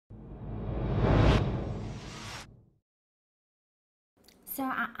So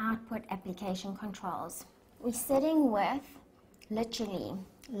our output application controls. We're sitting with literally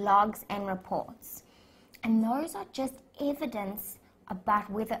logs and reports. And those are just evidence about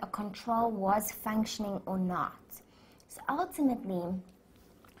whether a control was functioning or not. So ultimately,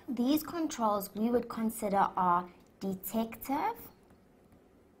 these controls we would consider are detective.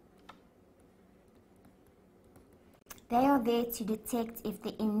 They are there to detect if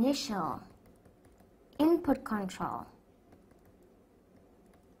the initial input control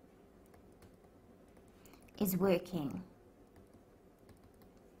is working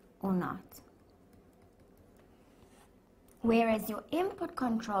or not. Whereas your input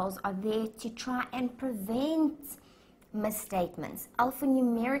controls are there to try and prevent misstatements.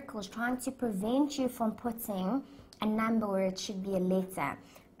 Alphanumericals trying to prevent you from putting a number where it should be a letter.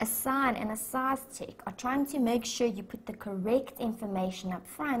 A sign and a size check are trying to make sure you put the correct information up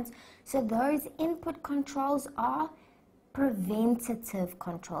front. So those input controls are preventative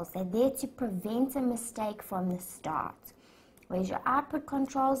controls. They're there to prevent a mistake from the start. Whereas your output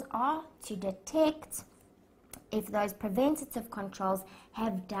controls are to detect if those preventative controls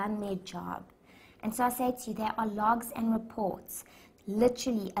have done their job. And so I say to you, there are logs and reports.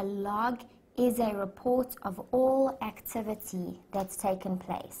 Literally, a log is a report of all activity that's taken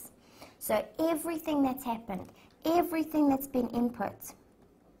place. So everything that's happened, everything that's been input,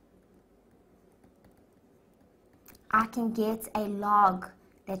 I can get a log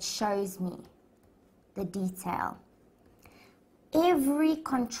that shows me the detail. Every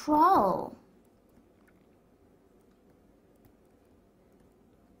control,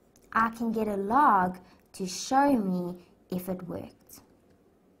 I can get a log to show me if it worked.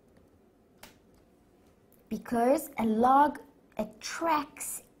 Because a log, it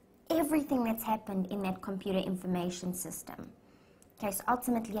tracks everything that's happened in that computer information system. Okay, so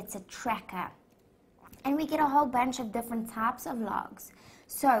ultimately it's a tracker. And we get a whole bunch of different types of logs.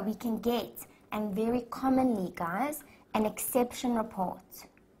 So we can get, and very commonly, guys, an exception report.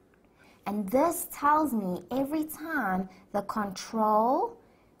 And this tells me every time the control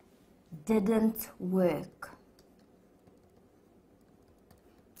didn't work.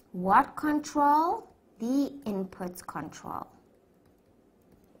 What control? The input control.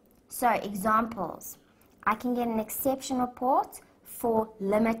 So examples, I can get an exception report for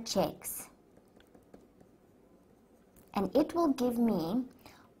limit checks. And it will give me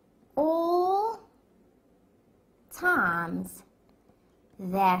all times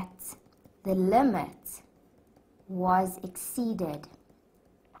that the limit was exceeded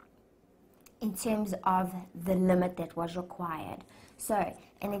in terms of the limit that was required. So,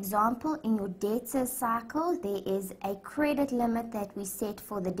 an example, in your debtor cycle, there is a credit limit that we set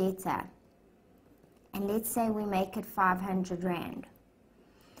for the debtor. And let's say we make it 500 Rand.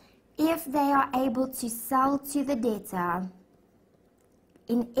 If they are able to sell to the debtor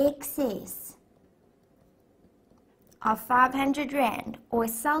in excess of 500 Rand, or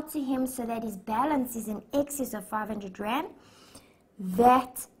sell to him so that his balance is in excess of 500 Rand,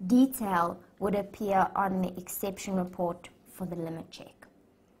 that detail would appear on the exception report for the limit check.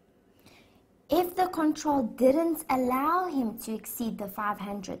 If the control didn't allow him to exceed the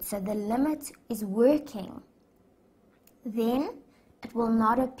 500, so the limit is working, then it will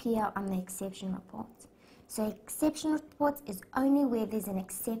not appear on the exception report. So exception report is only where there's an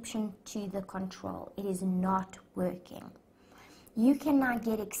exception to the control. It is not working. You can now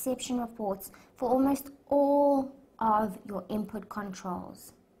get exception reports for almost all of your input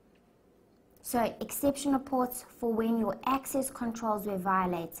controls. So exception reports for when your access controls were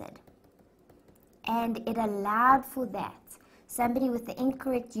violated. And it allowed for that. Somebody with the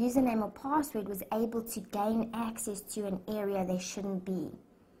incorrect username or password was able to gain access to an area they shouldn't be.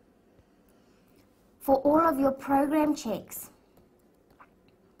 For all of your program checks,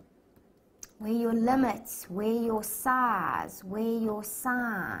 where your limits, where your size, where your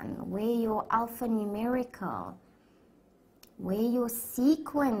sign, where your alphanumerical, where your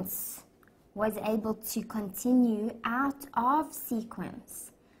sequence was able to continue out of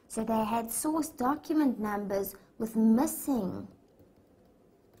sequence. So they had source document numbers with missing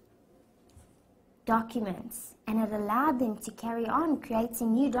documents, and it allowed them to carry on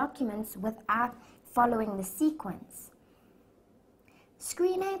creating new documents without following the sequence.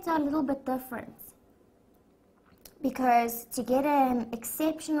 Screen aids are a little bit different, because to get an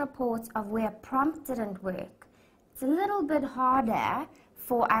exception report of where a prompt didn't work, it's a little bit harder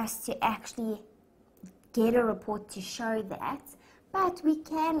for us to actually get a report to show that, but we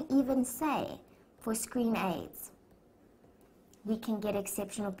can even say for screen aids, we can get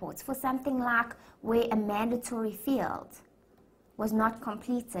exception reports for something like where a mandatory field was not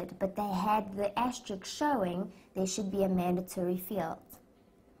completed, but they had the asterisk showing there should be a mandatory field.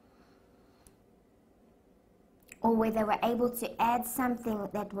 or where they were able to add something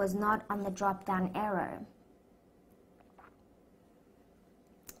that was not on the drop-down arrow.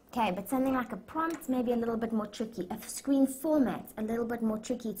 Okay, but something like a prompt may be a little bit more tricky. A screen format, a little bit more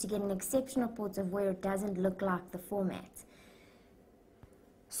tricky to get an exception report of where it doesn't look like the format.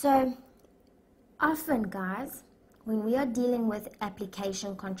 So often, guys, when we are dealing with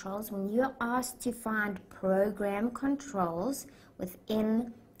application controls, when you are asked to find program controls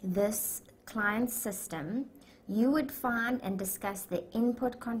within this client system, you would find and discuss the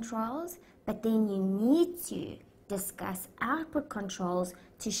input controls, but then you need to discuss output controls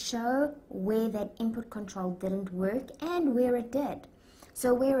to show where that input control didn't work and where it did.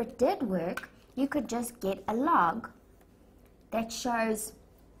 So where it did work, you could just get a log that shows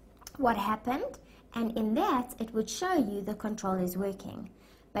what happened, and in that it would show you the control is working.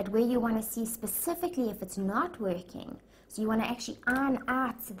 But where you want to see specifically if it's not working, so you want to actually iron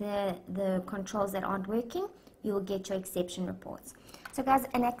out the controls that aren't working, you will get your exception reports. So guys,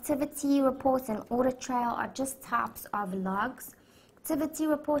 an activity report and audit trail are just types of logs. Activity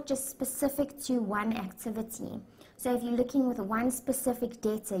report just specific to one activity. So if you're looking with one specific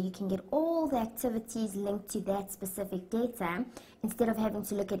data, you can get all the activities linked to that specific data instead of having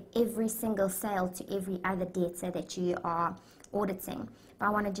to look at every single sale to every other data that you are auditing. If I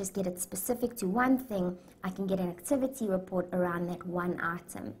want to just get it specific to one thing, I can get an activity report around that one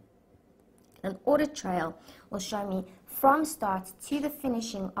item. An audit trail will show me from start to the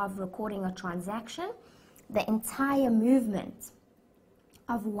finishing of recording a transaction, the entire movement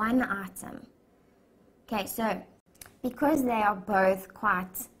of one item. Okay, so because they are both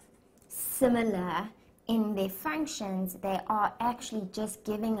quite similar in their functions, they are actually just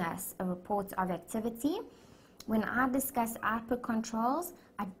giving us a report of activity. When I discuss output controls,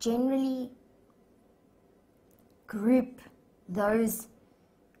 I generally group those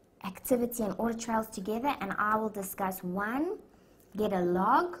activity and audit trails together, and I will discuss one, get a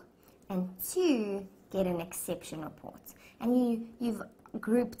log, and two, get an exception report. And you've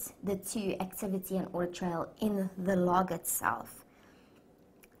grouped the two, activity and audit trail, in the log itself.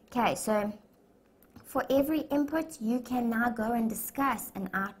 Okay, so for every input, you can now go and discuss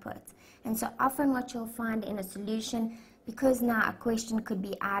an output. And so often what you'll find in a solution, because now a question could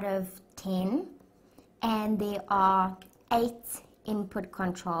be out of 10, and there are 8 input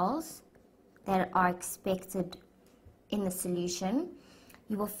controls that are expected in the solution,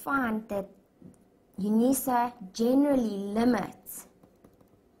 you will find that UNISA generally limits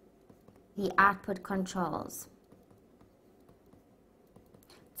the output controls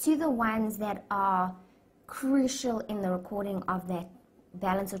to the ones that are crucial in the recording of that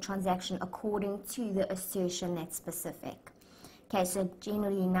balance or transaction according to the assertion that's specific. Okay, so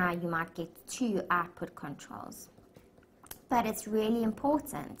generally now you might get 2 output controls. But it's really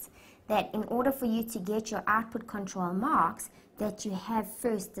important that in order for you to get your output control marks, that you have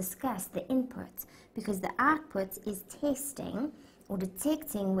first discussed the input, because the output is testing or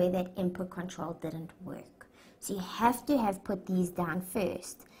detecting where that input control didn't work. So you have to have put these down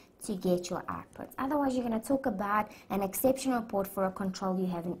first to get your output. Otherwise, you're going to talk about an exception report for a control you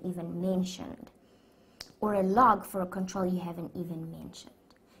haven't even mentioned, or a log for a control you haven't even mentioned.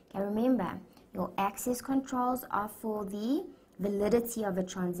 Okay, remember, your access controls are for the validity of a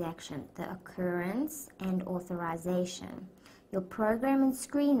transaction, the occurrence and authorization. Your program and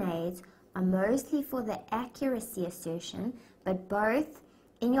screen aids are mostly for the accuracy assertion, but both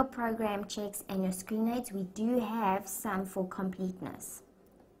in your program checks and your screen aids, we do have some for completeness,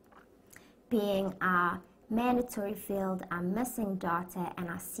 being our mandatory field, our missing data, and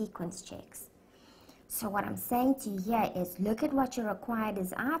our sequence checks. So what I'm saying to you here is look at what your required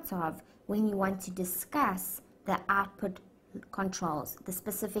is out of when you want to discuss the output controls, the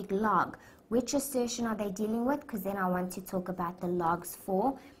specific log. Which assertion are they dealing with? Because then I want to talk about the logs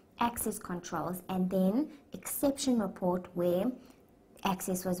for access controls, and then exception report where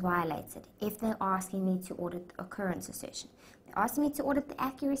access was violated. If they're asking me to audit the occurrence assertion, they're asking me to audit the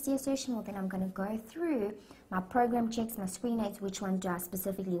accuracy assertion, well then I'm going to go through my program checks, my screen aids, which one do I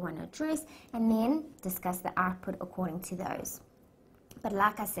specifically want to address, and then discuss the output according to those. But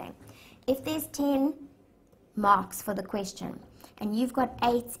like I say, if there's 10 marks for the question and you've got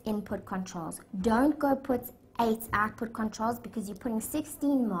 8 input controls, don't go put 8 output controls, because you're putting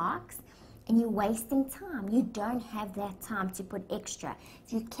 16 marks and you're wasting time. You don't have that time to put extra.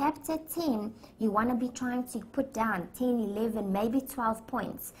 If you capped at 10, you want to be trying to put down 10, 11, maybe 12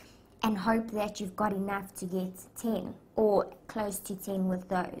 points and hope that you've got enough to get 10 or close to 10 with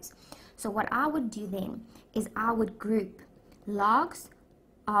those. So what I would do then is I would group logs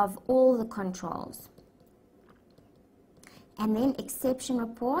of all the controls, and then exception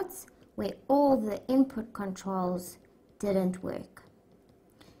reports where all the input controls didn't work.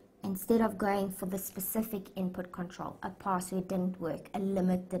 Instead of going for the specific input control, a password didn't work, a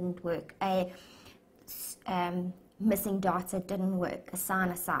limit didn't work, a missing data didn't work, assign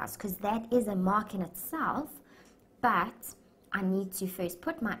a size, because that is a mark in itself, but I need to first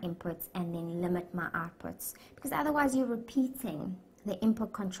put my inputs and then limit my outputs, because otherwise you're repeating the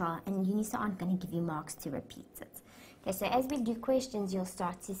input control and UNISA aren't going to give you marks to repeat it. Okay, so as we do questions, you'll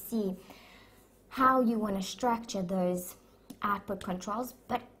start to see how you want to structure those output controls,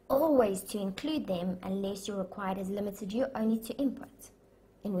 but always to include them unless you're required as limited, you're only to input,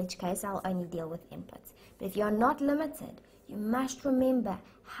 in which case I'll only deal with inputs. But if you're not limited, you must remember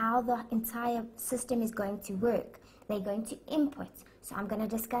how the entire system is going to work. They're going to input, so I'm going to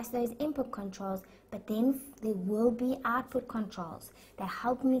discuss those input controls, but then there will be output controls that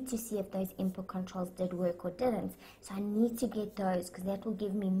help me to see if those input controls did work or didn't. So I need to get those, because that will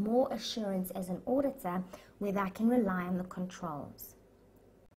give me more assurance as an auditor whether I can rely on the controls.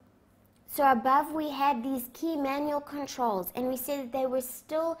 So above we had these key manual controls, and we said that they were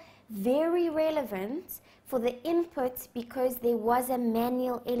still very relevant for the inputs because there was a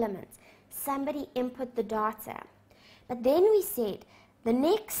manual element. Somebody input the data. But then we said the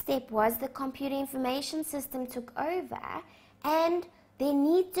next step was the computer information system took over, and there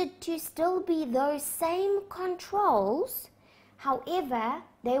needed to still be those same controls. However,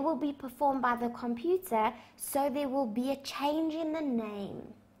 they will be performed by the computer, so there will be a change in the name,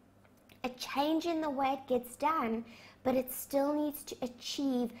 a change in the way it gets done, but it still needs to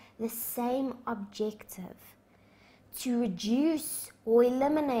achieve the same objective, to reduce or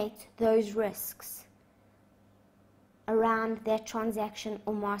eliminate those risks around that transaction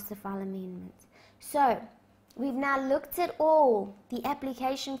or master file amendment. So we've now looked at all the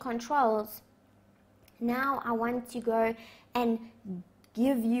application controls. Now I want to go and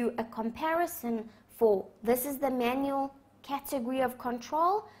give you a comparison for, this is the manual category of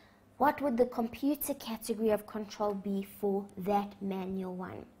control. What would the computer category of control be for that manual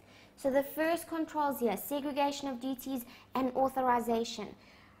one? So the first controls here, segregation of duties and authorization.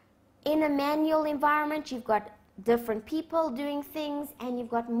 In a manual environment, you've got different people doing things, and you've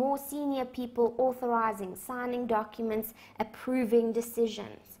got more senior people authorizing, signing documents, approving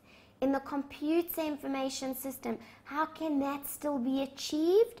decisions. In the computer information system, how can that still be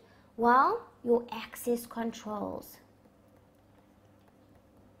achieved? Well, your access controls.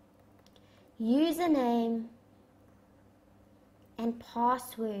 Username and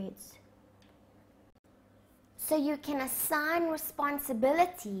passwords. So you can assign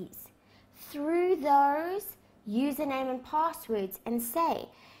responsibilities through those username and passwords and say,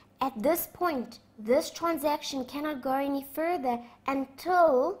 at this point, this transaction cannot go any further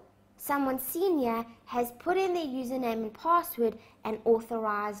until someone senior has put in their username and password and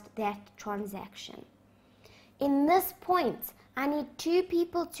authorized that transaction. In this point, I need two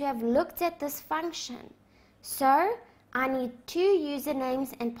people to have looked at this function. So I need two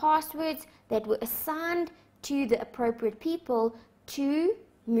usernames and passwords that were assigned to the appropriate people to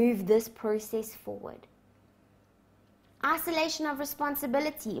move this process forward. Isolation of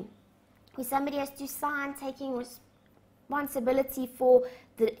responsibility, where somebody has to sign taking responsibility for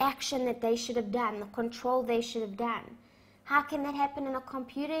the action that they should have done, the control they should have done. How can that happen in a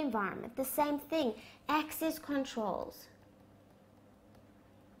computer environment? The same thing, access controls.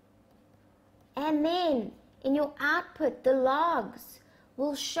 And then in your output, the logs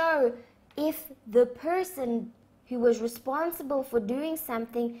will show if the person who was responsible for doing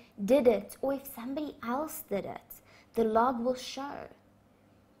something did it, or if somebody else did it. The log will show.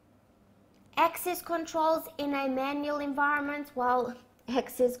 Access controls in a manual environment, while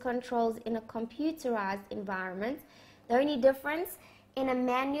access controls in a computerized environment. The only difference, in a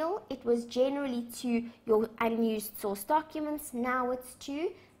manual, it was generally to your unused source documents. Now it's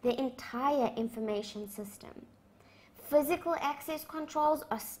to the entire information system. Physical access controls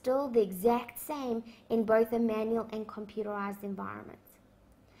are still the exact same in both a manual and computerized environment.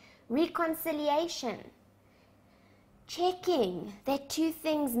 Reconciliation. Checking that two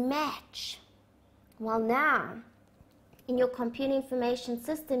things match. Well, now, in your computer information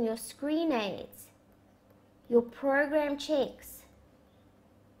system, your screen aids, your program checks,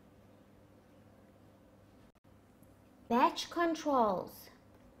 batch controls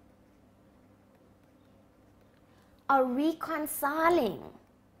are reconciling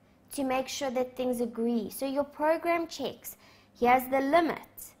to make sure that things agree. So your program checks, here's the limit.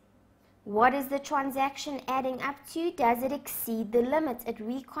 What is the transaction adding up to? Does it exceed the limit? It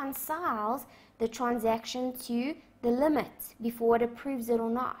reconciles the transaction to the limit before it approves it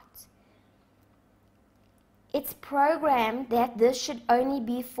or not. it's programmed that this should only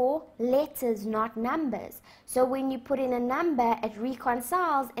be for letters, not numbers. So when you put in a number, it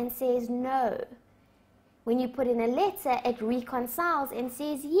reconciles and says no. When you put in a letter, it reconciles and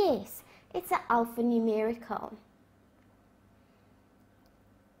says yes. It's an alphanumerical.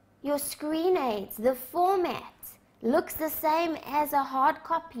 Your screen aids, the format looks the same as a hard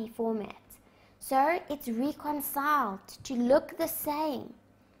copy format. So it's reconciled to look the same.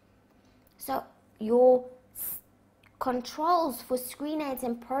 So your controls for screen aids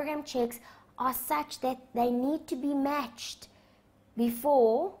and program checks are such that they need to be matched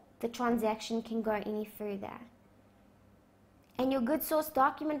before the transaction can go any further. And your good source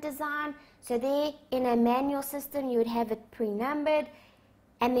document design, so there in a manual system you would have it pre-numbered,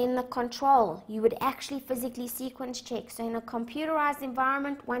 and then the control, you would actually physically sequence check. So in a computerized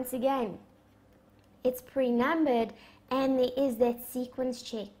environment, once again, it's pre-numbered and there is that sequence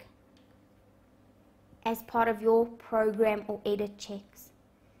check as part of your program or edit checks.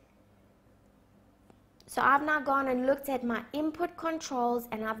 So I've now gone and looked at my input controls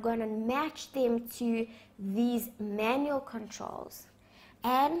and I've gone and matched them to these manual controls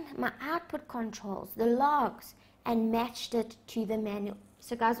and my output controls, the logs, and matched it to the manual.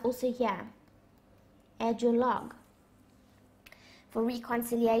 So guys, also here, add your log for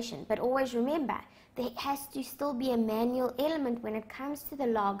reconciliation. But always remember, there has to still be a manual element when it comes to the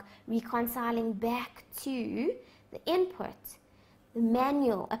log reconciling back to the input. The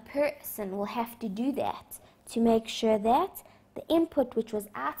manual, a person will have to do that to make sure that the input which was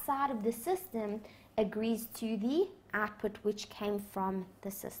outside of the system agrees to the output which came from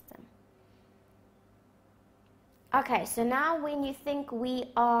the system. Okay, so now when you think we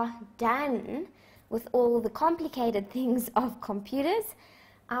are done with all the complicated things of computers,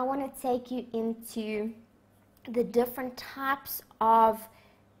 I want to take you into the different types of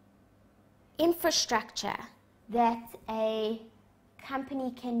infrastructure that a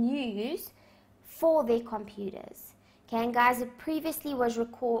company can use for their computers. Okay, and guys, it previously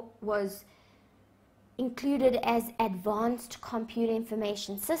was included as advanced computer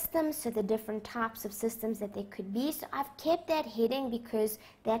information systems, so the different types of systems that there could be. So I've kept that heading because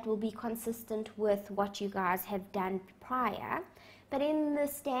that will be consistent with what you guys have done prior. But in the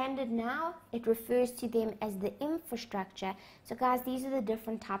standard now, it refers to them as the infrastructure. So guys, these are the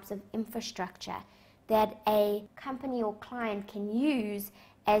different types of infrastructure that a company or client can use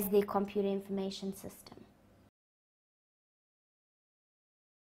as their computer information system.